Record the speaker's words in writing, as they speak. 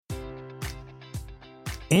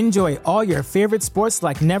Enjoy all your favorite sports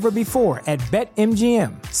like never before at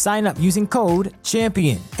BetMGM. Sign up using code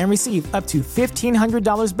CHAMPION and receive up to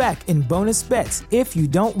 $1,500 back in bonus bets if you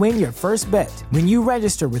don't win your first bet. When you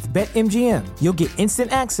register with BetMGM, you'll get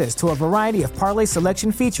instant access to a variety of parlay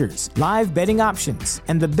selection features, live betting options,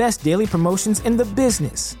 and the best daily promotions in the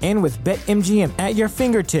business. And with BetMGM at your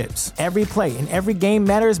fingertips, every play and every game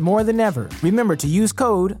matters more than ever. Remember to use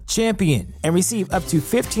code CHAMPION and receive up to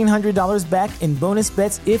 $1,500 back in bonus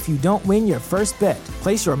bets if you don't win your first bet.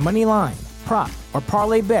 Place your money line, prop, or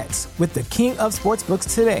parlay bets with the king of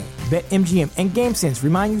sportsbooks today. BetMGM and GameSense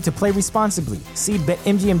remind you to play responsibly. See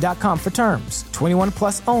BetMGM.com for terms. 21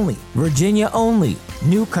 plus only. Virginia only.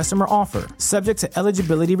 New customer offer. Subject to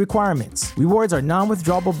eligibility requirements. Rewards are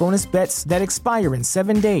non-withdrawable bonus bets that expire in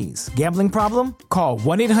 7 days. Gambling problem? Call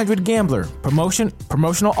 1-800-GAMBLER.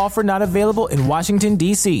 Promotional offer not available in Washington,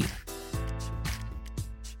 D.C.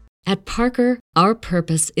 At Parker, our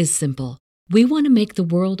purpose is simple. We want to make the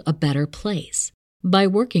world a better place by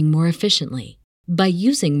working more efficiently, by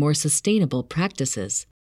using more sustainable practices,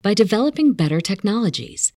 by developing better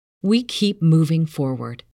technologies. We keep moving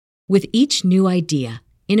forward. With each new idea,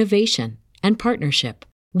 innovation, and partnership,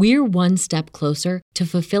 we're one step closer to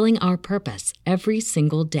fulfilling our purpose every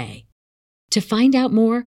single day. To find out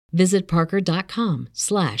more, visit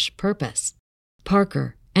parker.com/purpose.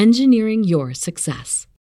 Parker, engineering your success.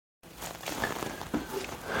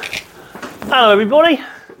 Hello everybody,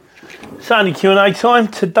 it's only Q&A time.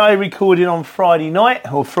 Today recording on Friday night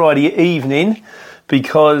or Friday evening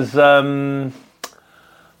because I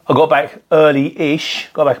got back early-ish,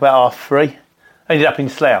 got back about 3:30. Ended up in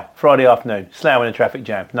Slough, Friday afternoon. Slough in a traffic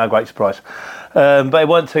jam, no great surprise. But it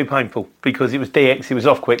wasn't too painful because it was DX, it was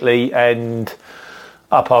off quickly, and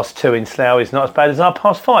 2:30 in Slough is not as bad as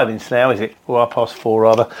 5:30 in Slough, is it? Or 4:30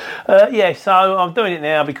 rather. So I'm doing it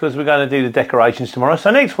now because we're going to do the decorations tomorrow.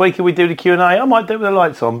 So next week, if we do the Q&A, I might do it with the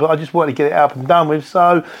lights on, but I just wanted to get it up and done with.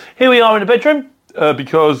 So here we are in the bedroom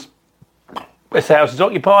because the house is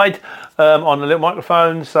occupied on the little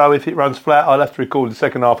microphone. So if it runs flat, I'll have to record the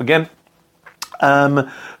second half again.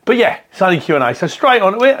 But yeah, it's only Q&A. So straight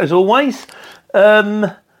on to it, as always.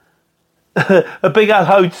 A big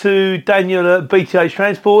hello to Daniel at BTH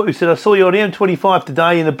Transport, who said, I saw you on the M25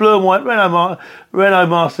 today in the blue and white Renault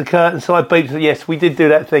Master curtain side beeps. Yes, we did do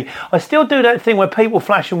that thing. I still do that thing where people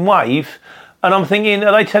flash and wave, and I'm thinking,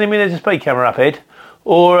 are they telling me there's a speed camera up ahead?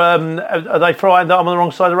 Or are they frightened that I'm on the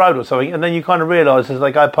wrong side of the road or something? And then you kind of realise as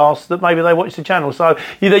they go past that maybe they watch the channel. So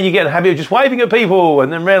then you get the habit of just waving at people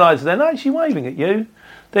and then realise they're not actually waving at you.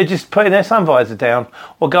 They're just putting their sun visor down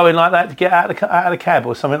or going like that to get out of the cab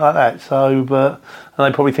or something like that. So, and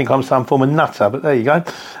they probably think I'm some form of nutter, but there you go.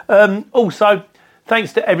 Also,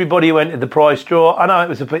 thanks to everybody who entered the prize draw. I know it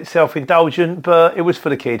was a bit self-indulgent, but it was for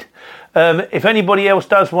the kid. If anybody else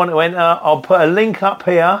does want to enter, I'll put a link up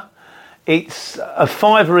here. It's a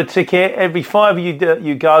 £5 a ticket. Every £5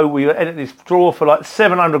 you go, we enter this draw for like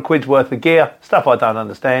 700 quid's worth of gear. Stuff I don't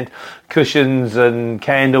understand. Cushions and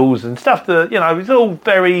candles and stuff that, it's all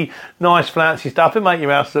very nice, flouncy stuff. It make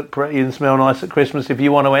your house look pretty and smell nice at Christmas if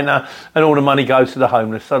you want to enter. And all the money goes to the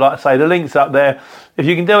homeless. So like I say, the link's up there. If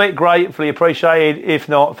you can do it, gratefully appreciated. If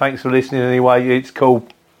not, thanks for listening anyway. It's cool.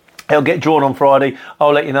 It'll get drawn on Friday.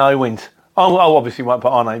 I'll let you know who wins. I obviously won't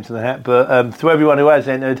put our names in the hat, but to everyone who has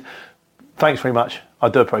entered, thanks very much. I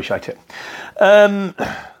do appreciate it.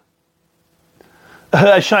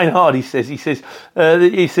 Shane Hardy says,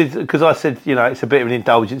 because I said, it's a bit of an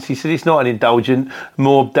indulgence. He said, it's not an indulgent,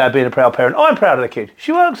 more dad being a proud parent. I'm proud of the kid.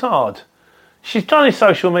 She works hard. She's done his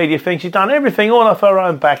social media thing. She's done everything all off her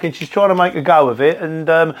own back, and she's trying to make a go of it. And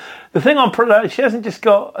the thing she hasn't just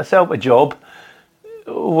got herself a job,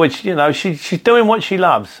 which, she's doing what she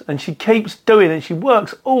loves, and she keeps doing it. She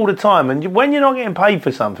works all the time. And when you're not getting paid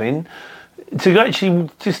for something, to actually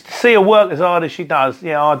just see her work as hard as she does,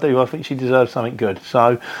 yeah, I do. I think she deserves something good.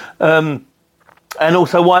 So, and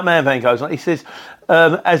also White Man Van goes on. He says,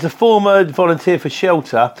 as a former volunteer for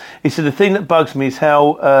shelter, he said the thing that bugs me is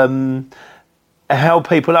how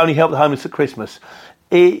people only help the homeless at Christmas.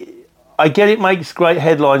 I get it makes great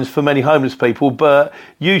headlines for many homeless people, but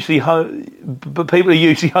people are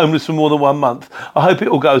usually homeless for more than 1 month. I hope it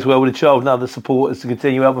all goes well with the child and other supporters to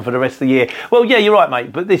continue helping for the rest of the year. Well, yeah, you're right,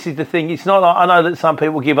 mate, but this is the thing. It's not like, I know that some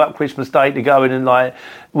people give up Christmas Day to go in and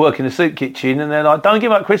work in a soup kitchen, and they're like, don't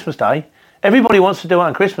give up Christmas Day. Everybody wants to do it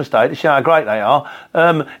on Christmas Day to show how great they are.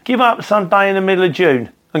 Give up some day in the middle of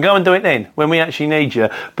June and go and do it then when we actually need you.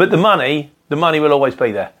 But the money will always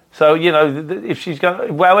be there. So, if she's got,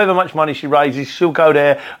 however much money she raises, she'll go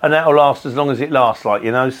there and that'll last as long as it lasts,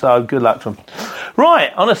 so good luck to them.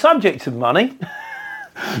 Right, on the subject of money,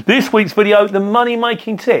 This week's video, the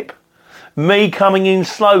money-making tip. Me coming in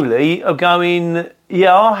slowly, of going,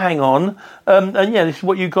 yeah, I'll hang on. And yeah, this is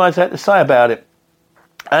what you guys had to say about it.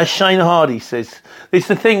 As Shane Hardy says, it's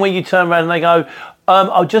the thing where you turn around and they go,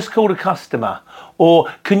 I'll just call the customer.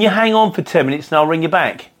 Or, can you hang on for 10 minutes and I'll ring you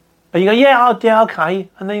back? And you go, yeah, okay.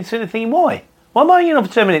 And then you're sitting there thinking, why? Why am I hanging on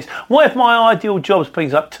for 10 minutes? What if my ideal job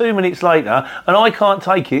brings up 2 minutes later and I can't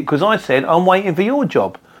take it because I said I'm waiting for your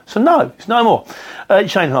job? So no, it's no more.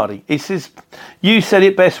 Shane Hardy, he says, you said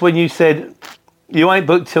it best when you said, you ain't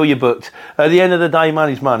booked till you're booked. At the end of the day,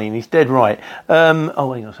 money's money, and he's dead right. Oh,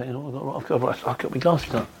 wait a second, I've got my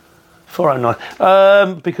glasses on.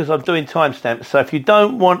 409. Because I'm doing timestamps. So if you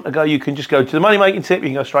don't want to go, you can just go to the money making tip. You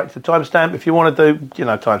can go straight to the timestamp. If you want to do,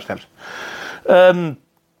 timestamps.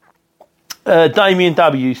 Damien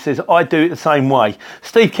W says, I do it the same way.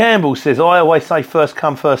 Steve Campbell says, I always say first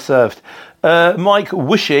come, first served. Mike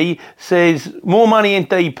Wishy says, more money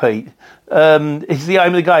indeed, Pete. It's the aim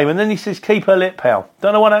of the game. And then he says, keep her lip, pal.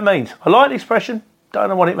 Don't know what that means. I like the expression. Don't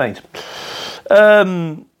know what it means.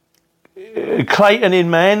 Clayton in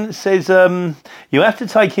Man says, you have to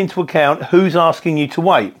take into account who's asking you to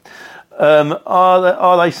wait.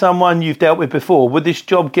 Are they someone you've dealt with before? Would this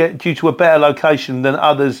job get you to a better location than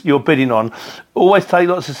others you're bidding on? Always take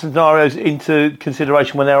lots of scenarios into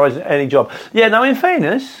consideration when there is any job. Yeah, no, in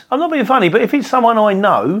fairness, I'm not being funny, but if it's someone I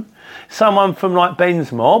know, someone from like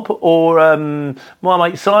Ben's Mob or my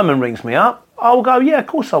mate Simon rings me up, I'll go, yeah, of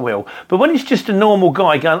course I will. But when it's just a normal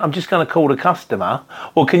guy going, I'm just going to call the customer,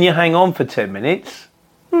 or can you hang on for 10 minutes?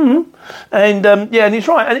 And yeah, and it's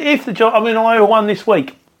right. And if the job, I had one this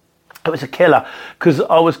week. It was a killer because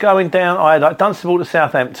I was going down, I had Dunstable to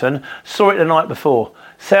Southampton, saw it the night before,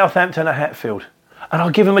 Southampton at Hatfield. And I'll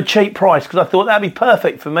give them a cheap price because I thought that'd be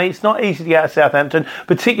perfect for me. It's not easy to get out of Southampton,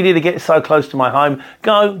 particularly to get so close to my home.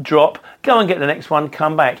 Go, drop, go and get the next one,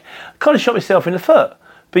 come back. Kind of shot myself in the foot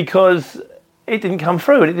because it didn't come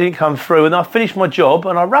through and I finished my job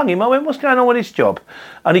and I rang him. I went, what's going on with this job?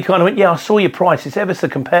 And he kind of went, yeah, I saw your price. It's ever so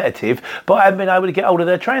competitive, but I haven't been able to get hold of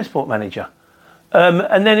their transport manager.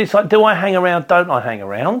 And then it's like, do I hang around? Don't I hang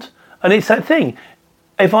around? And it's that thing.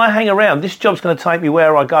 If I hang around, this job's going to take me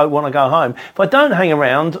where I want to go home. If I don't hang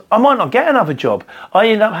around, I might not get another job. I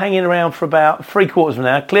ended up hanging around for about 3/4 of an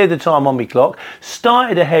hour, cleared the time on my clock,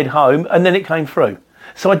 started to head home, and then it came through.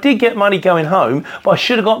 So I did get money going home, but I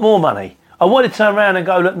should have got more money. I wanted to turn around and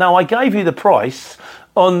go, look, no, I gave you the price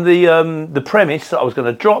on the premise that I was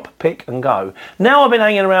going to drop, pick, and go. Now I've been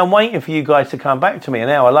hanging around waiting for you guys to come back to me an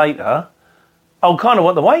hour later. I'll kind of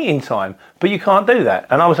want the waiting time, but you can't do that.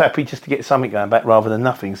 And I was happy just to get something going back rather than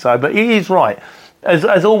nothing. So, but he is right.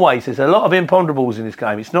 As always, there's a lot of imponderables in this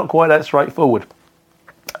game. It's not quite that straightforward.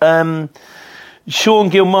 Sean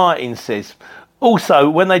Gilmartin says, also,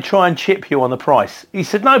 when they try and chip you on the price, he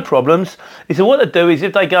said, no problems. He said, what they do is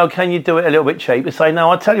if they go, can you do it a little bit cheaper? Say, no,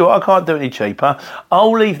 I tell you what, I can't do it any cheaper.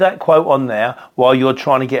 I'll leave that quote on there while you're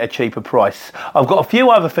trying to get a cheaper price. I've got a few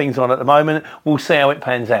other things on at the moment. We'll see how it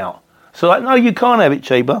pans out. So like, no, you can't have it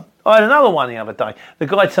cheaper. I had another one the other day. The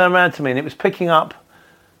guy turned around to me and it was picking up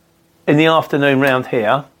in the afternoon round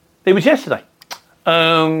here. It was yesterday.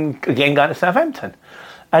 Again, going to Southampton.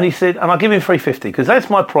 And he said, and I'll give him $3.50 because that's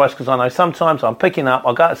my price because I know sometimes I'm picking up,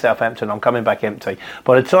 I'll go to Southampton, I'm coming back empty.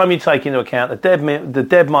 By the time you take into account the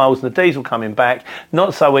dead miles and the diesel coming back,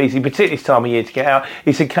 not so easy, particularly this time of year to get out.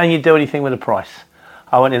 He said, can you do anything with the price?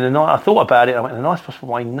 I thought about it, I went in the nice possible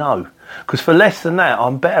way, no. Because for less than that,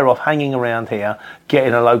 I'm better off hanging around here,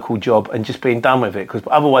 getting a local job and just being done with it. Because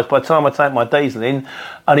otherwise, by the time I take my diesel in,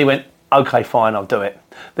 and he went, okay, fine, I'll do it.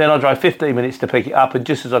 Then I drove 15 minutes to pick it up, and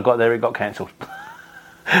just as I got there, it got cancelled.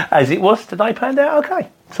 As it was, today panned out okay.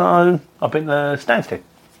 So I've been to Stansted.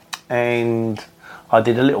 And I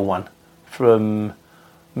did a little one from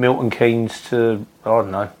Milton Keynes to, I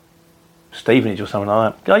don't know, Stevenage or something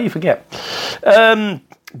like that. Oh, you forget.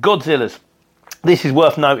 Godzilla's. This is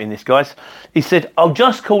worth noting, this, guys. He said, I'll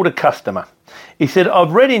just call the customer. He said,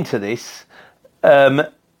 I've read into this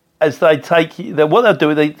as they take... What they'll do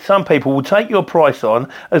is some people will take your price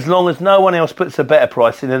on as long as no one else puts a better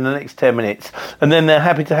price in the next 10 minutes. And then they're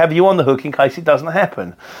happy to have you on the hook in case it doesn't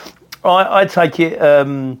happen. I take it...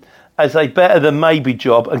 as a better than maybe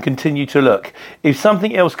job and continue to look. If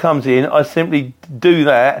something else comes in, I simply do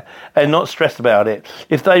that and not stress about it.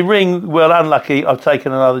 If they ring, well, unlucky, I've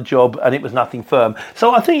taken another job and it was nothing firm.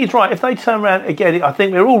 So I think he's right. If they turn around, again, I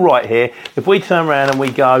think we're all right here. If we turn around and we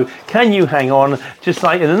go, can you hang on? Just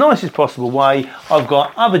say in the nicest possible way, I've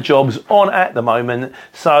got other jobs on at the moment.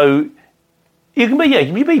 So you can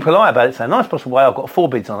be polite about it. Say, nice possible way, I've got 4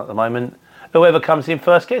 bids on at the moment. Whoever comes in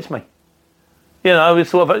first gets me. You know, it's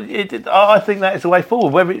sort of. I think that is the way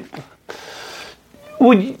forward. Whether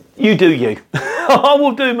you do you, I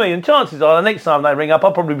will do me, and chances are the next time they ring up,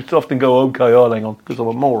 I'll probably soft and go, okay, I'll hang on because I'm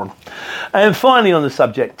a moron. And finally, on the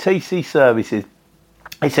subject, TC Services.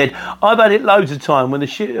 He said, I've had it loads of time when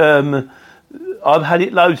I've had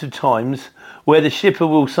it loads of times where the shipper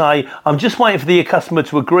will say, I'm just waiting for the customer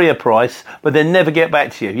to agree a price, but then never get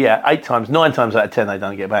back to you. Yeah, 9 times out of 10, they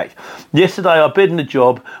don't get back. Yesterday, I bid in a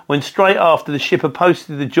job when straight after the shipper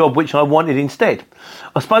posted the job which I wanted instead.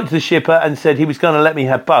 I spoke to the shipper and said he was going to let me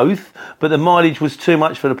have both, but the mileage was too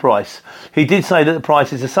much for the price. He did say that the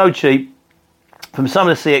prices are so cheap from some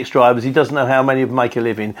of the CX drivers, he doesn't know how many of them make a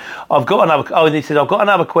living. And he said, I've got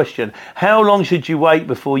another question. How long should you wait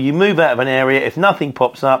before you move out of an area if nothing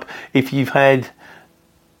pops up, if you've had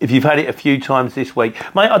it a few times this week?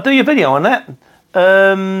 Mate, I'll do your video on that.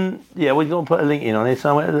 Yeah, we're going to put a link in on here,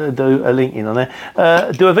 so I'm going to do a link in on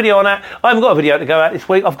there. Do a video on that. I haven't got a video to go out this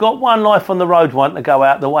week. I've got one Life on the Road one to go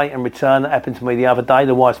out, the wait and return that happened to me the other day,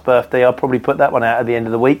 the wife's birthday. I'll probably put that one out at the end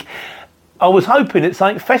of the week. I was hoping that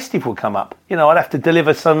something festive would come up. You know, I'd have to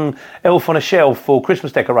deliver some Elf on a Shelf for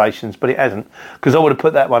Christmas decorations, but it hasn't, because I would have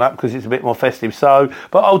put that one up because it's a bit more festive. So,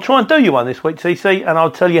 but I'll try and do you one this week, TC, and I'll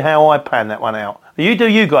tell you how I pan that one out. You do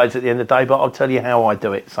you guys at the end of the day, but I'll tell you how I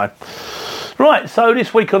do it. So, right, so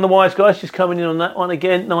this week on The Wise Guys, just coming in on that one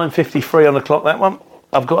again, 9:53 on the clock, that one.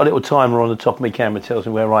 I've got a little timer on the top of my camera, tells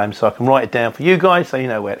me where I am, so I can write it down for you guys so you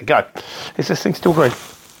know where to go. Is this thing still green?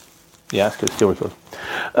 Yeah, that's good, still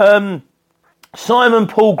recording. Simon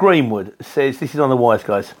Paul Greenwood says, this is on The Wise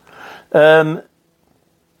Guys.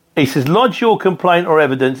 He says, lodge your complaint or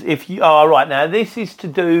evidence if you... Oh, right, now this is to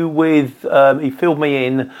do with... he filled me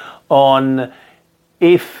in on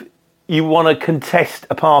if you want to contest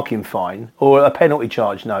a parking fine or a penalty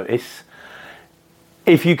charge notice.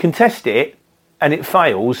 If you contest it and it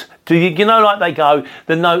fails, do you know, like they go,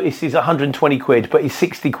 the notice is 120 quid, but it's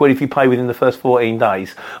 60 quid if you pay within the first 14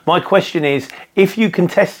 days. My question is, if you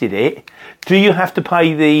contested it, do you have to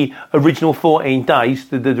pay the original 14 days,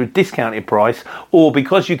 the discounted price, or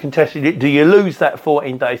because you contested it, do you lose that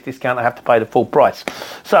 14 days discount and have to pay the full price?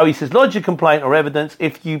 So he says, lodge a complaint or evidence.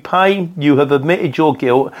 If you pay, you have admitted your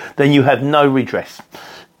guilt, then you have no redress.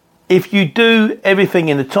 If you do everything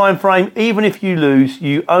in the time frame, even if you lose,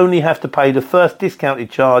 you only have to pay the first discounted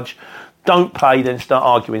charge. Don't pay, then start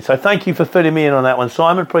arguing. So thank you for filling me in on that one,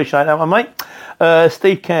 Simon. Appreciate that one, mate.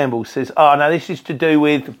 Steve Campbell says, now this is to do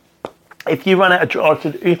with if you run out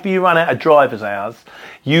of driver's hours,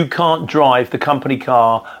 you can't drive the company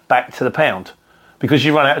car back to the pound. Because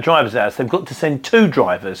you run out of driver's hours, they've got to send 2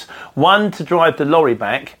 drivers, one to drive the lorry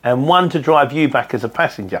back and one to drive you back as a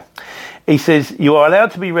passenger. He says you are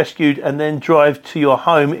allowed to be rescued and then drive to your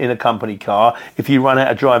home in a company car if you run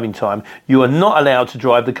out of driving time. You are not allowed to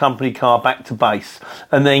drive the company car back to base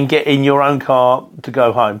and then get in your own car to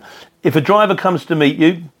go home. If a driver comes to meet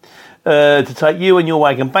you, to take you and your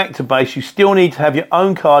wagon back to base, you still need to have your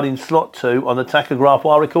own card in slot 2 on the tachograph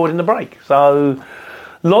while recording the brake. So,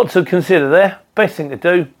 lots to consider there. Best thing to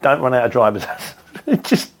do, don't run out of driver's hours.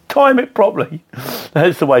 Just time it properly.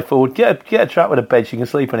 That's the way forward. Get a truck with a bed, you can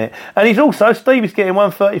sleep in it. And he's also, Steve is getting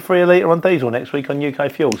 133 a litre on diesel next week on UK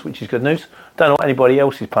Fuels, which is good news. Don't know what anybody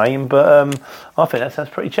else is paying, but I think that sounds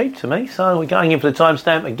pretty cheap to me. So we're going in for the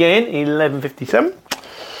timestamp again, 11:57.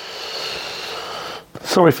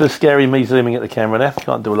 Sorry for the scary me zooming at the camera there.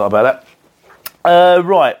 Can't do a lot about that.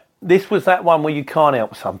 Right, this was that one where you can't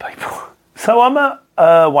help some people. So I'm at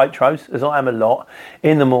Waitrose, as I am a lot,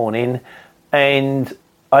 in the morning, and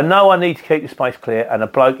I know I need to keep the space clear, and a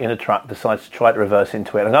bloke in a truck decides to try to reverse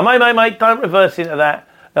into it. I go, mate, don't reverse into that.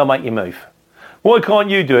 They'll make you move. Why can't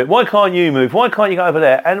you do it? Why can't you move? Why can't you go over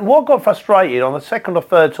there? And what got frustrated on the second or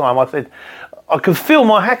third time, I said, I could feel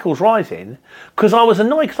my hackles rising because I was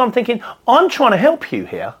annoyed because I'm thinking, I'm trying to help you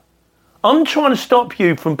here. I'm trying to stop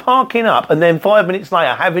you from parking up and then 5 minutes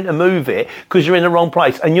later having to move it because you're in the wrong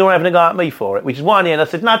place and you're having a go at me for it, which is why in the end I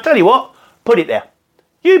said, no, tell you what, put it there.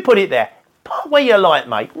 You put it there. Park where you like,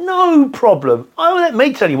 mate. No problem. Oh, let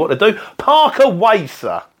me tell you what to do. Park away,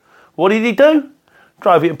 sir. What did he do?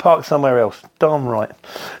 Drove it and parked somewhere else. Darn right.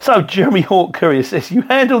 So Jeremy Hawk Courier says, you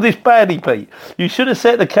handled this badly, Pete. You should have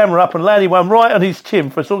set the camera up and landed one right on his chin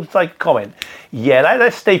for us all to take a comment. Yeah,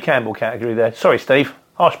 that's Steve Campbell category there. Sorry, Steve.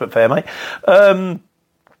 Harsh but fair, mate.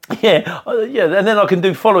 Yeah, and then I can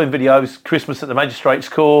do following videos: Christmas at the Magistrates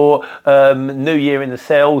Court, New Year in the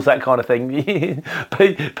cells, that kind of thing.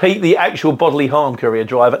 Pete, the actual bodily harm courier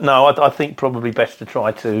driver. No, I think probably best to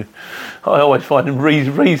try to. I always find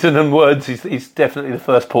reason and words is definitely the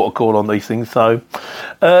first port of call on these things. So,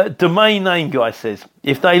 domain name guy says,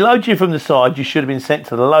 If they load you from the side, you should have been sent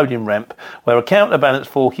to the loading ramp, where a counterbalance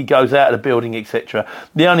forky goes out of the building, etc.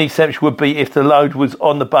 The only exception would be if the load was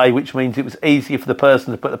on the bay, which means it was easier for the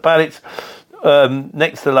person to put the pallets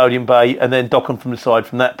next to the loading bay and then dock them from the side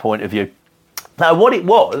from that point of view. Now, what it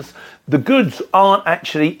was, the goods aren't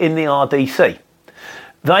actually in the RDC.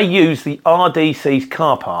 They use the RDC's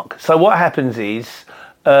car park. So what happens is,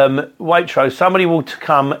 Waitrose, somebody will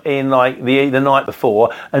come in like the night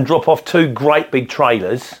before and drop off 2 great big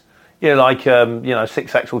trailers,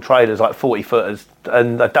 6-axle trailers, like 40-footers,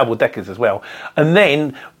 and double deckers as well. And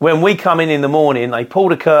then when we come in the morning, they pull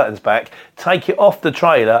the curtains back, take it off the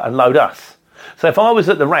trailer and load us. So if I was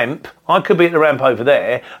at the ramp, I could be at the ramp over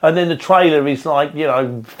there, and then the trailer is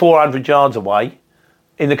 400 yards away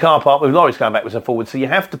in the car park with lorries going backwards and forwards. So you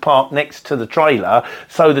have to park next to the trailer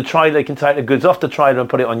so the trailer can take the goods off the trailer and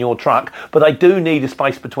put it on your truck. But they do need a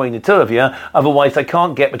space between the two of you. Otherwise, they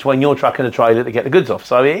can't get between your truck and the trailer to get the goods off.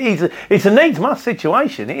 So it's a needs-must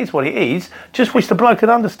situation. It is what it is. Just wish the bloke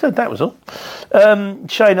had understood. That was all.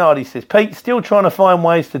 Shane Hardy says, Pete, still trying to find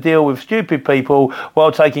ways to deal with stupid people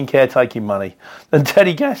while taking money. And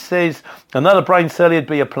Teddy Gas says, another brain cell would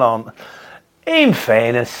be a plant. In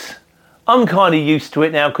fairness, I'm kind of used to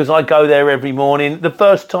it now because I go there every morning. The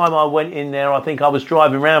first time I went in there, I think I was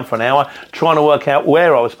driving around for an hour trying to work out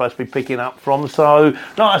where I was supposed to be picking up from. So,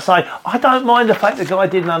 like I say, I don't mind the fact the guy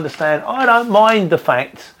didn't understand. I don't mind the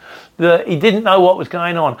fact that he didn't know what was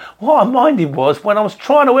going on. What I minded was when I was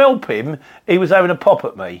trying to help him, he was having a pop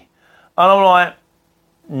at me. And I'm like,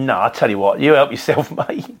 no, I tell you what, you help yourself,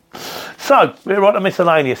 mate. So, we're on to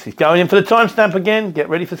miscellaneous. He's going in for the timestamp again. Get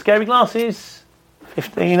ready for scary glasses.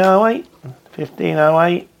 1508,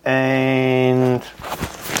 and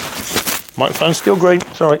microphone's still green.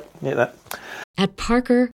 Sorry, hit that. At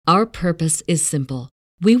Parker, our purpose is simple.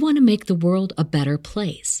 We want to make the world a better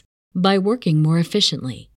place by working more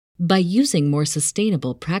efficiently, by using more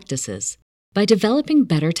sustainable practices, by developing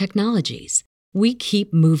better technologies. We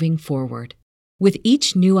keep moving forward. With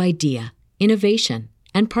each new idea, innovation,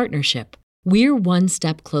 and partnership, we're one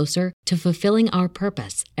step closer to fulfilling our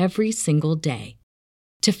purpose every single day.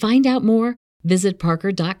 To find out more, visit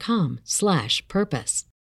parker.com/purpose.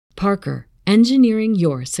 Parker, engineering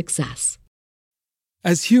your success.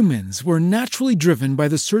 As humans, we're naturally driven by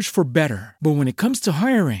the search for better. But when it comes to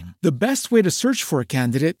hiring, the best way to search for a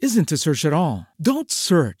candidate isn't to search at all. Don't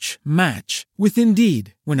search, match with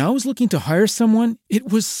Indeed. When I was looking to hire someone,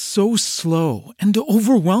 it was so slow and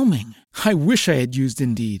overwhelming. I wish I had used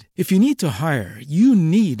Indeed. If you need to hire, you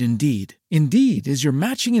need Indeed. Indeed is your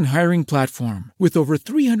matching and hiring platform with over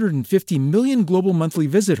 350 million global monthly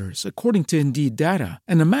visitors, according to Indeed data,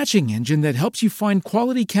 and a matching engine that helps you find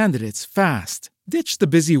quality candidates fast. Ditch the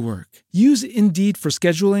busy work. Use Indeed for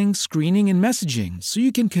scheduling, screening, and messaging so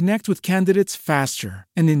you can connect with candidates faster.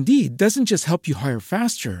 And Indeed doesn't just help you hire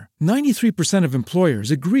faster. 93% of employers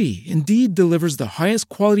agree Indeed delivers the highest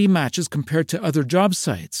quality matches compared to other job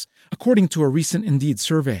sites, according to a recent Indeed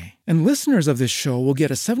survey. And listeners of this show will get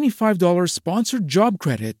a $75 sponsored job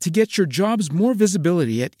credit to get your jobs more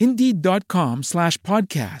visibility at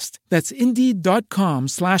Indeed.com/podcast. That's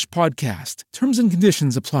Indeed.com/podcast. Terms and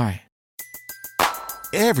conditions apply.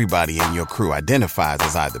 Everybody in your crew identifies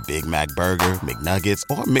as either Big Mac Burger, McNuggets,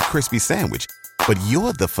 or McCrispy Sandwich. But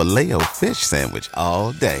you're the Filet-O-Fish Sandwich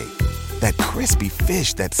all day. That crispy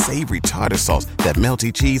fish, that savory tartar sauce, that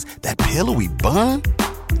melty cheese, that pillowy bun.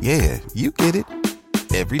 Yeah, you get it.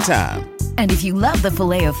 Every time. And if you love the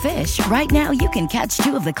Filet-O-Fish, right now you can catch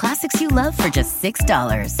 2 of the classics you love for just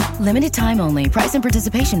 $6. Limited time only. Price and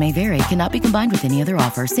participation may vary. Cannot be combined with any other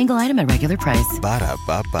offer. Single item at regular price.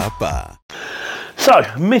 Ba-da-ba-ba-ba. So,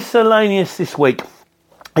 miscellaneous this week.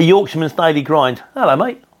 A Yorkshireman's Daily Grind. Hello,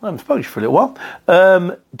 mate. I haven't spoken to you for a little while.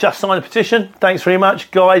 Just signed a petition. Thanks very much.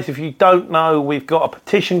 Guys, if you don't know, we've got a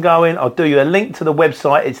petition going. I'll do you a link to the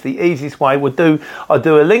website. It's the easiest way. I'll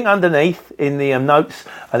do a link underneath in the notes,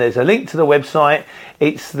 and there's a link to the website.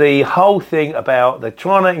 It's the whole thing about they're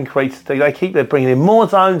trying to increase, they're bringing in more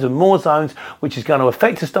zones and more zones, which is going to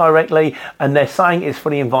affect us directly, and they're saying it's for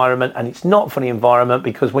the environment, and it's not for the environment,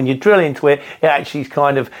 because when you drill into it, it actually is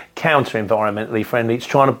kind of counter-environmentally friendly. It's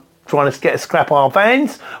trying to get us scrap our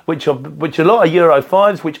vans, which are a lot of Euro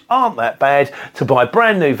 5s, which aren't that bad, to buy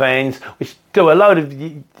brand new vans, which do a load of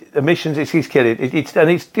emissions. It's killing it.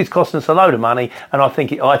 It's costing us a load of money, and I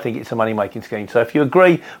think it's a money making scheme. So if you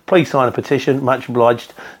agree, please sign a petition. Much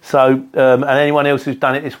obliged. So and anyone else who's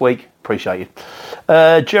done it this week, appreciate you.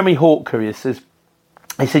 Jeremy Hawk Courier says.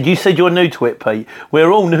 He said, you said you're new to it, Pete.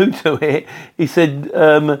 We're all new to it. He said,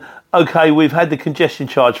 okay, we've had the congestion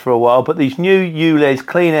charge for a while, but these new ULEZ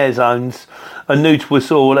clean air zones are new to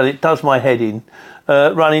us all, and it does my head in.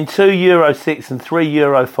 Running 2 Euro 6 and 3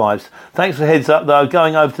 Euro 5s. Thanks for the heads up, though.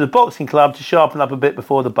 Going over to the boxing club to sharpen up a bit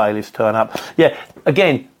before the bailiffs turn up. Yeah,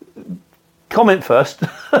 again, comment first.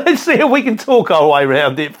 Let's see if we can talk our way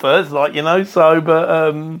around it first, like, you know. So, but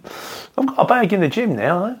I've got a bag in the gym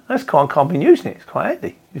now. That's quite, I can't be using it. It's quite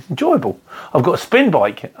handy. It's enjoyable. I've got a spin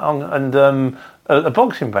bike and a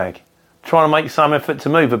boxing bag. Trying to make some effort to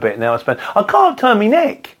move a bit now. I can't turn my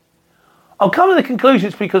neck. I'll come to the conclusion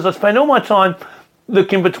it's because I spend all my time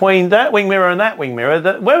looking between that wing mirror and that wing mirror.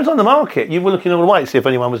 Where it was on the market, you were looking all the way to see if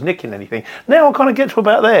anyone was nicking anything. Now I kind of get to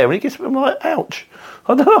about there, and it gets I'm like, ouch.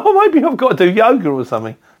 I don't know, maybe I've got to do yoga or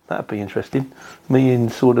something. That'd be interesting. Me in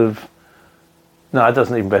sort of... No, it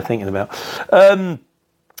doesn't even bear thinking about.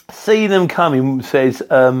 See them coming says,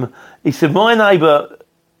 he said, my neighbour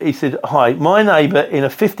in a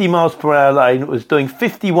 50 miles per hour lane was doing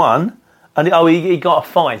 51, and he got a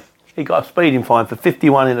fine. He got a speeding fine for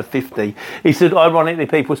 51 in a 50. He said, ironically,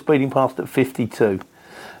 people are speeding past at 52.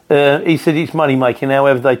 He said it's money making,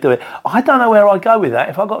 however they do it. I don't know where I go with that.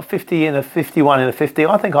 If I got 50 in a 51 in a 50,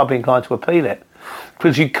 I think I'd be inclined to appeal it.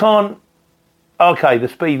 Because you can't... Okay, the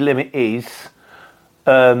speed limit is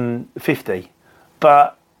 50.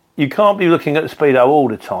 But you can't be looking at the speedo all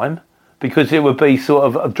the time, because it would be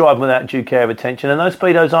sort of driving without due care of attention, and those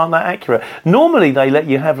speedos aren't that accurate. Normally, they let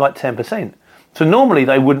you have like 10%. So normally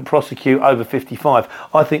they wouldn't prosecute over 55.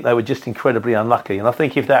 I think they were just incredibly unlucky. And I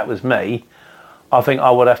think if that was me, I think I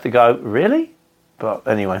would have to go, really? But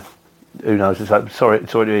anyway, who knows? It's like, sorry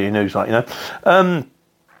to hear your news, like, you know.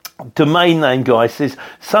 Domain name guy says,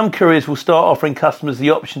 some couriers will start offering customers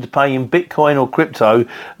the option to pay in Bitcoin or crypto,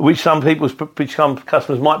 which some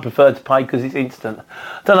customers might prefer to pay because it's instant.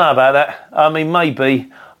 Don't know about that. I mean,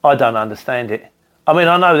 maybe. I don't understand it. I mean,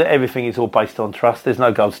 I know that everything is all based on trust. There's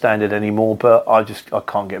no gold standard anymore, but I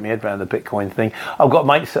can't get my head around the Bitcoin thing. I've got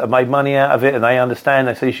mates that have made money out of it, and they understand.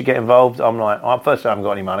 They say you should get involved. I'm like, first, I haven't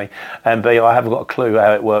got any money, and B, I haven't got a clue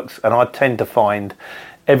how it works. And I tend to find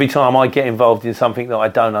every time I get involved in something that I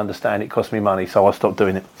don't understand, it costs me money, so I stop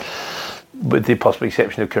doing it. With the possible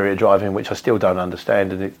exception of courier driving, which I still don't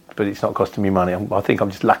understand, but it's not costing me money. I think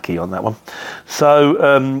I'm just lucky on that one.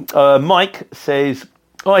 So Mike says,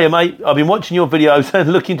 hiya mate, I've been watching your videos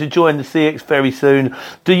and looking to join the CX very soon.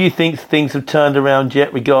 Do you think things have turned around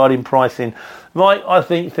yet regarding pricing? Mike, I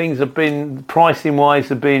think things have been, pricing wise,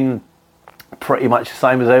 have been pretty much the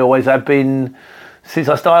same as they always have been since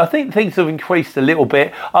I started. I think things have increased a little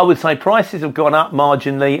bit. I would say prices have gone up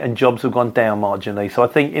marginally and jobs have gone down marginally. So I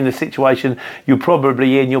think in the situation you're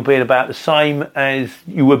probably in, you'll be in about the same as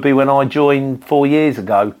you would be when I joined 4 years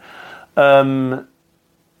ago.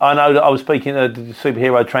 I know that I was speaking to the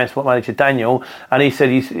superhero transport manager, Daniel, and he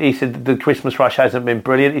said the Christmas rush hasn't been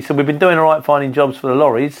brilliant. He said, we've been doing all right finding jobs for the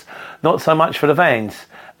lorries, not so much for the vans.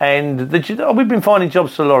 And we've been finding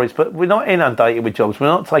jobs for the lorries, but we're not inundated with jobs. We're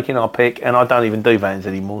not taking our pick, and I don't even do vans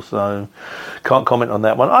anymore, so can't comment on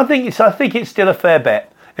that one. I think it's still a fair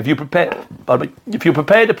bet. If you're prepared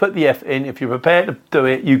to put the effort in, if you're prepared to do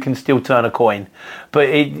it, you can still turn a coin. But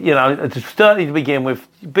certainly to begin with,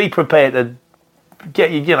 be prepared to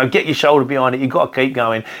get your shoulder behind it. You've got to keep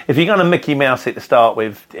going. If you're going to Mickey Mouse it to start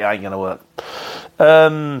with, it ain't going to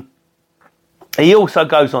work. He also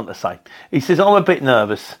goes on to say, he says, I'm a bit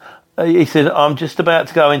nervous. He said, I'm just about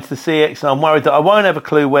to go into the CX and I'm worried that I won't have a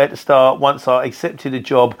clue where to start once I accepted a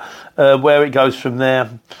job, where it goes from there.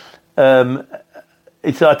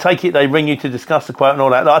 I take it they ring you to discuss the quote and all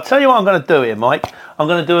that. I'll tell you what I'm going to do here, Mike. I'm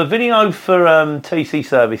going to do a video for TC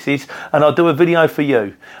Services, and I'll do a video for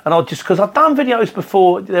you. And I'll just, because I've done videos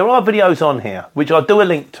before, there are videos on here, which I'll do a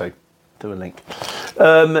link to.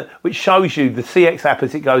 Which shows you the CX app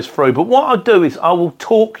as it goes through. But what I'll do is I will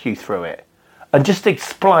talk you through it and just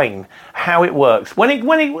explain how it works.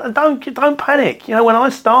 Don't panic. You know, when I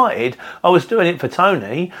started, I was doing it for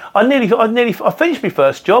Tony. I finished my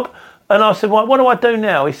first job. And I said, well, what do I do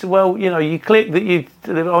now? He said, well, you click that you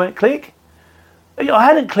deliver. I went, click? I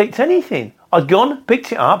hadn't clicked anything. I'd gone,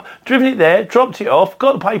 picked it up, driven it there, dropped it off,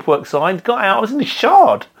 got the paperwork signed, got out. I was in the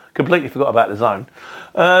Shard. Completely forgot about the zone.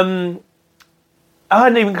 I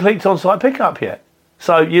hadn't even clicked on site pickup yet.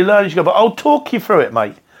 So you learn as you go. But I'll talk you through it,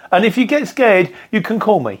 mate. And if you get scared, you can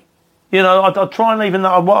call me. I'll try and leave a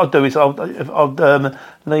number. What I'll do is I'll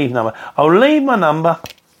leave number. I'll leave my number.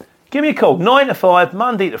 Give me a call, 9 to 5,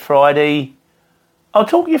 Monday to Friday. I'll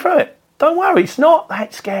talk you through it. Don't worry, it's not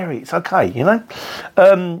that scary. It's okay,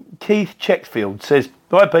 Keith Checkfield says,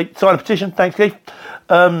 right, Pete, sign a petition. Thanks, Keith.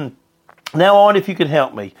 Now on, if you can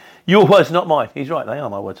help me. Your words, not mine. He's right, they are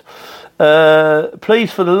my words.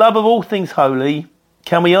 Please, for the love of all things holy,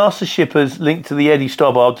 can we ask the shippers linked to the Eddie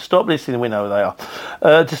Stobbard to stop listing, we know who they are,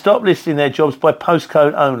 to stop listing their jobs by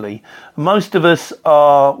postcode only? Most of us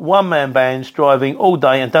are one-man bands driving all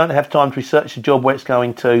day and don't have time to research the job where it's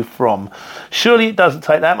going to from. Surely it doesn't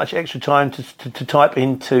take that much extra time to type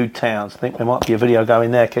into towns. I think there might be a video going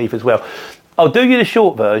there, Keith, as well. I'll do you the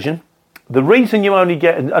short version. The reason you only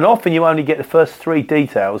get, and often you only get the first 3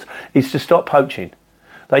 details, is to stop poaching.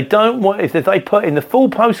 They don't want, if they put in the full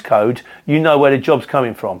postcode, you know where the job's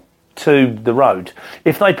coming from, to the road.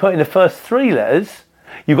 If they put in the first 3 letters,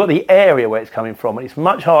 you've got the area where it's coming from. And it's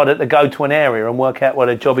much harder to go to an area and work out where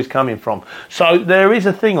the job is coming from. So there is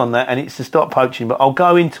a thing on that, and it's to stop poaching, but I'll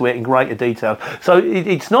go into it in greater detail. So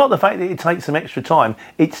it's not the fact that it takes some extra time,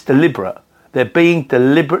 it's deliberate. They're being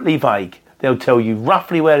deliberately vague. They'll tell you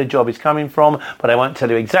roughly where the job is coming from, but they won't tell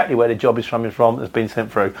you exactly where the job is coming from that's been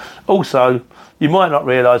sent through. Also, you might not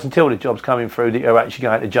realise until the job's coming through that you're actually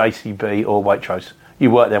going to JCB or Waitrose. You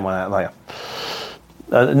work them one out later.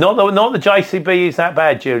 Not the JCB is that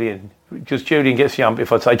bad, Julian. Just Julian gets the ump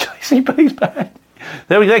if I say JCB's bad.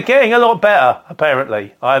 They're getting a lot better,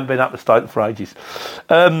 apparently. I haven't been up to Stoke for ages.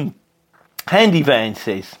 Handy Van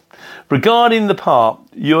says, regarding the park,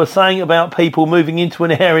 you were saying about people moving into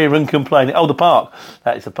an area and complaining. Oh, the park.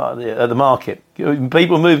 That is the part of the market.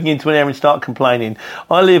 People moving into an area and start complaining.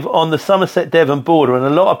 I live on the Somerset-Devon border, and a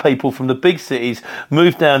lot of people from the big cities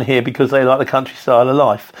move down here because they like the country style of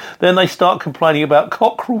life. Then they start complaining about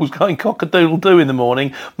cockerels going cock-a-doodle-doo in the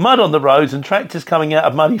morning, mud on the roads, and tractors coming out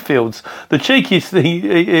of muddy fields. The cheekiest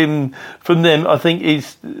thing from them, I think,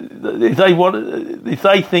 is if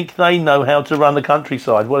they think they know how to run the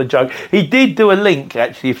countryside. What a joke. He did do a link,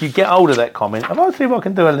 actually, if you get hold of that comment. I'll see if I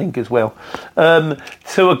can do a link as well,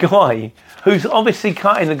 to a guy who's obviously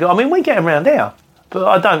cutting the... I mean, we get him around here, but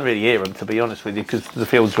I don't really hear him, to be honest with you, because the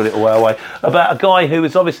fields are a little way away, about a guy who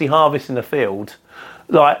was obviously harvesting the field.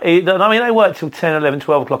 Like, I mean, they work till 10, 11,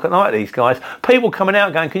 12 o'clock at night, these guys. People coming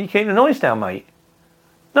out going, can you keep the noise down, mate?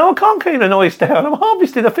 No, I can't keep the noise down. I'm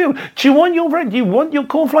harvesting the field. Do you want your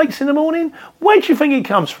cornflakes in the morning? Where do you think it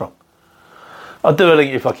comes from? I'll do a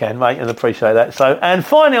link if I can, mate, and appreciate that. So, and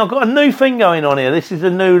finally, I've got a new thing going on here. This is a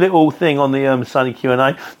new little thing on the Sunny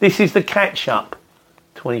Q&A. This is the catch-up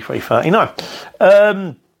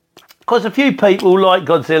 2339. Because a few people like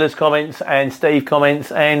Godzilla's comments and Steve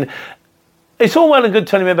comments, and it's all well and good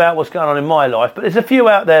telling me about what's going on in my life, but there's a few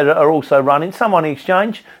out there that are also running, some on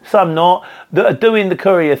exchange, some not, that are doing the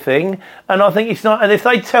courier thing, and I think it's not, and if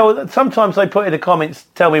they sometimes they put in the comments,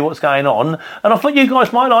 tell me what's going on, and I thought you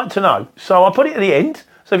guys might like to know, so I put it at the end.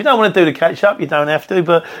 So if you don't want to do the catch up, you don't have to,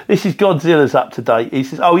 but this is Godzilla's up to date. He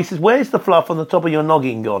says, where's the fluff on the top of your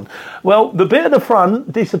noggin gone? Well, the bit at the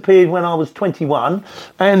front disappeared when I was 21,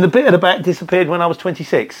 and the bit at the back disappeared when I was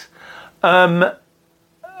 26.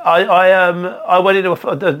 I went into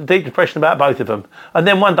a deep depression about both of them. And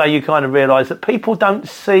then one day you kind of realise that people don't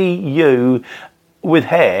see you with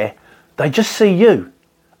hair, they just see you.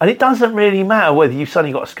 And it doesn't really matter whether you've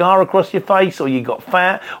suddenly got a scar across your face or you got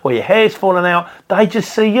fat or your hair's fallen out, they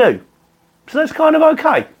just see you. So that's kind of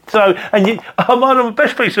okay. So, and one of the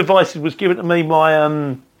best piece of advice was given to me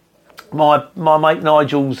by my mate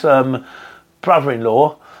Nigel's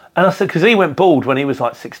brother-in-law. And I said, because he went bald when he was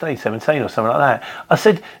like 16, 17 or something like that. I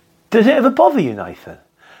said, does it ever bother you, Nathan?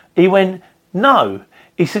 He went, no.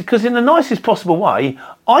 He said, because in the nicest possible way,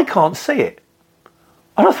 I can't see it.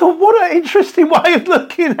 And I thought, what an interesting way of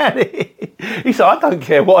looking at it. He said, I don't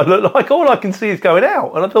care what I look like. All I can see is going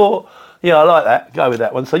out. And I thought, yeah, I like that. Go with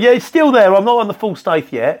that one. So, yeah, it's still there. I'm not on the full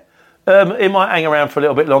state yet. It might hang around for a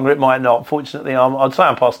little bit longer. It might not. Fortunately, I'd say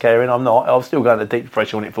I'm past caring. I'm not. I'll still go into deep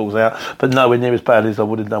depression when it falls out, but nowhere near as bad as I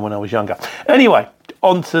would have done when I was younger. Anyway,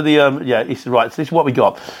 on to the this is right. So this is what we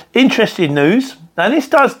got. Interesting news. Now this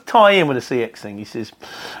does tie in with the CX thing. He says,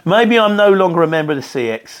 maybe I'm no longer a member of the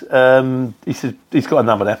CX. He says he's got a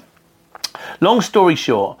number there. Long story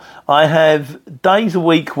short, I have days a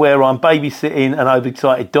week where I'm babysitting an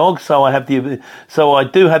overexcited dog, so I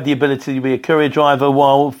do have the ability to be a courier driver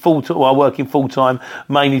while working full time,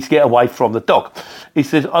 mainly to get away from the dog. He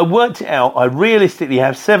says, I worked it out. I realistically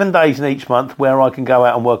have 7 days in each month where I can go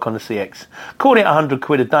out and work on the CX. Call it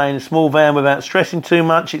 £100 a day in a small van without stressing too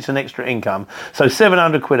much. It's an extra income. So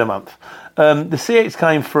 £700 a month. The CX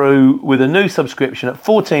came through with a new subscription at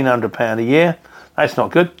 £1,400 a year. That's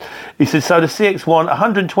not good. He says, so the CX want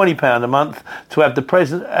 £120 a month to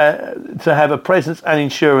have a presence and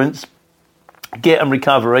insurance get and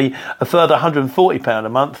recovery, a further £140 a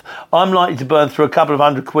month. I'm likely to burn through a couple of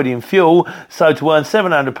 £100 in fuel, so to earn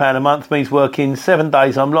 £700 a month means working 7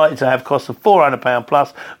 days. I'm likely to have costs of £400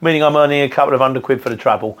 plus, meaning I'm earning a couple of £100 for the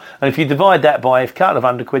travel. And if you divide that by a couple of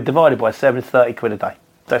 £100 divided by 7, it's £30 a day.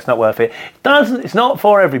 That's not worth it. It's not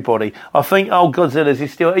for everybody. I think old Godzilla's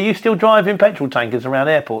are you still driving petrol tankers around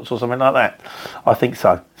airports or something like that? I think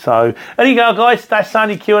so. So there you go, guys. That's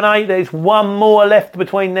only Q&A. There's one more left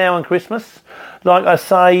between now and Christmas. Like I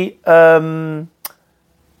say,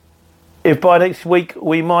 if by next week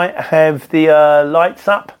we might have the lights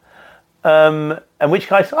up, in which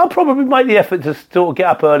case I'll probably make the effort to sort of get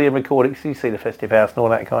up early and record it, because you see the festive house and all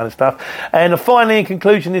that kind of stuff. And finally, in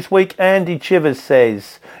conclusion this week, Andy Chivers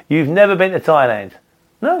says, you've never been to Thailand?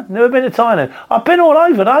 No, never been to Thailand. I've been all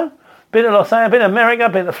over though. Been to Los Angeles, been to America,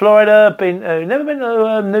 been to Florida, never been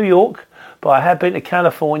to New York, but I have been to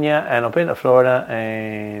California and I've been to Florida,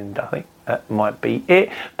 and I think that might be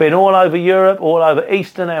it. Been all over Europe, all over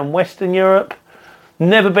Eastern and Western Europe.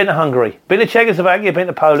 Never been to Hungary. Been to Czechoslovakia, been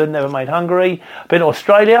to Poland, never made Hungary. Been to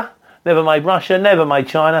Australia, never made Russia, never made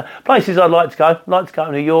China. Places I'd like to go. Like to go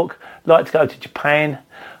to New York, like to go to Japan.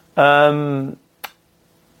 And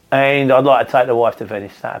I'd like to take the wife to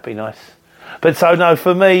Venice. That'd be nice. But so no,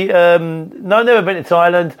 for me, no, never been to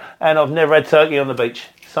Thailand, and I've never had turkey on the beach.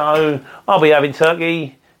 So I'll be having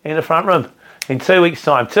turkey in the front room in 2 weeks'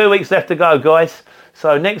 time. 2 weeks left to go, guys.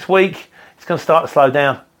 So next week, it's going to start to slow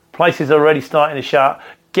down. Places are already starting to shut.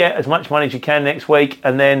 Get as much money as you can next week,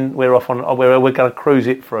 and then we're off on. We're going to cruise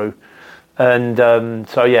it through. And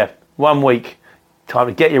so yeah, 1 week. Time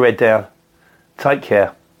to get your head down, take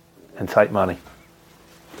care, and take money.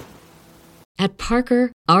 At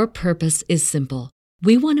Parker, our purpose is simple.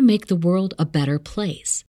 We want to make the world a better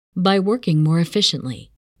place by working more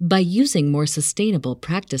efficiently, by using more sustainable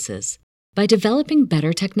practices, by developing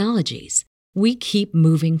better technologies. We keep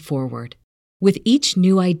moving forward. With each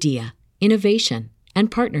new idea, innovation,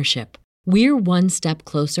 and partnership, we're one step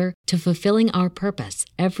closer to fulfilling our purpose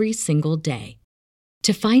every single day.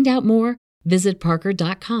 To find out more, visit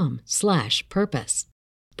parker.com/purpose.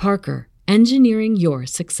 Parker, engineering your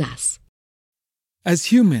success.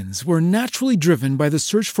 As humans, we're naturally driven by the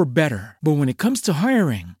search for better. But when it comes to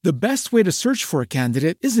hiring, the best way to search for a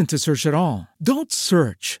candidate isn't to search at all. Don't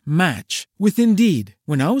search, match with Indeed.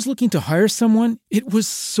 When I was looking to hire someone, it was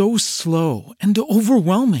so slow and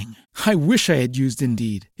overwhelming. I wish I had used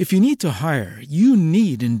Indeed. If you need to hire, you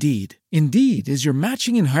need Indeed. Indeed is your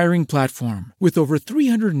matching and hiring platform with over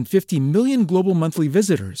 350 million global monthly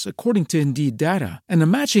visitors, according to Indeed data, and a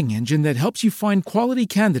matching engine that helps you find quality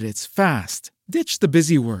candidates fast. Ditch the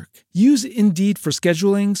busy work. Use Indeed for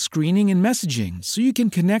scheduling, screening, and messaging so you can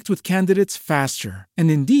connect with candidates faster.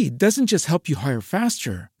 And Indeed doesn't just help you hire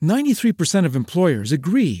faster. 93% of employers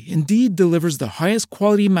agree Indeed delivers the highest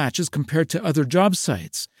quality matches compared to other job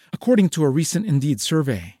sites, according to a recent Indeed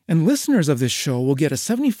survey. And listeners of this show will get a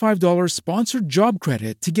 $75 sponsored job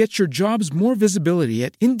credit to get your jobs more visibility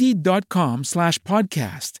at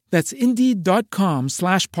Indeed.com/podcast. That's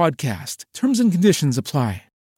Indeed.com/podcast. Terms and conditions apply.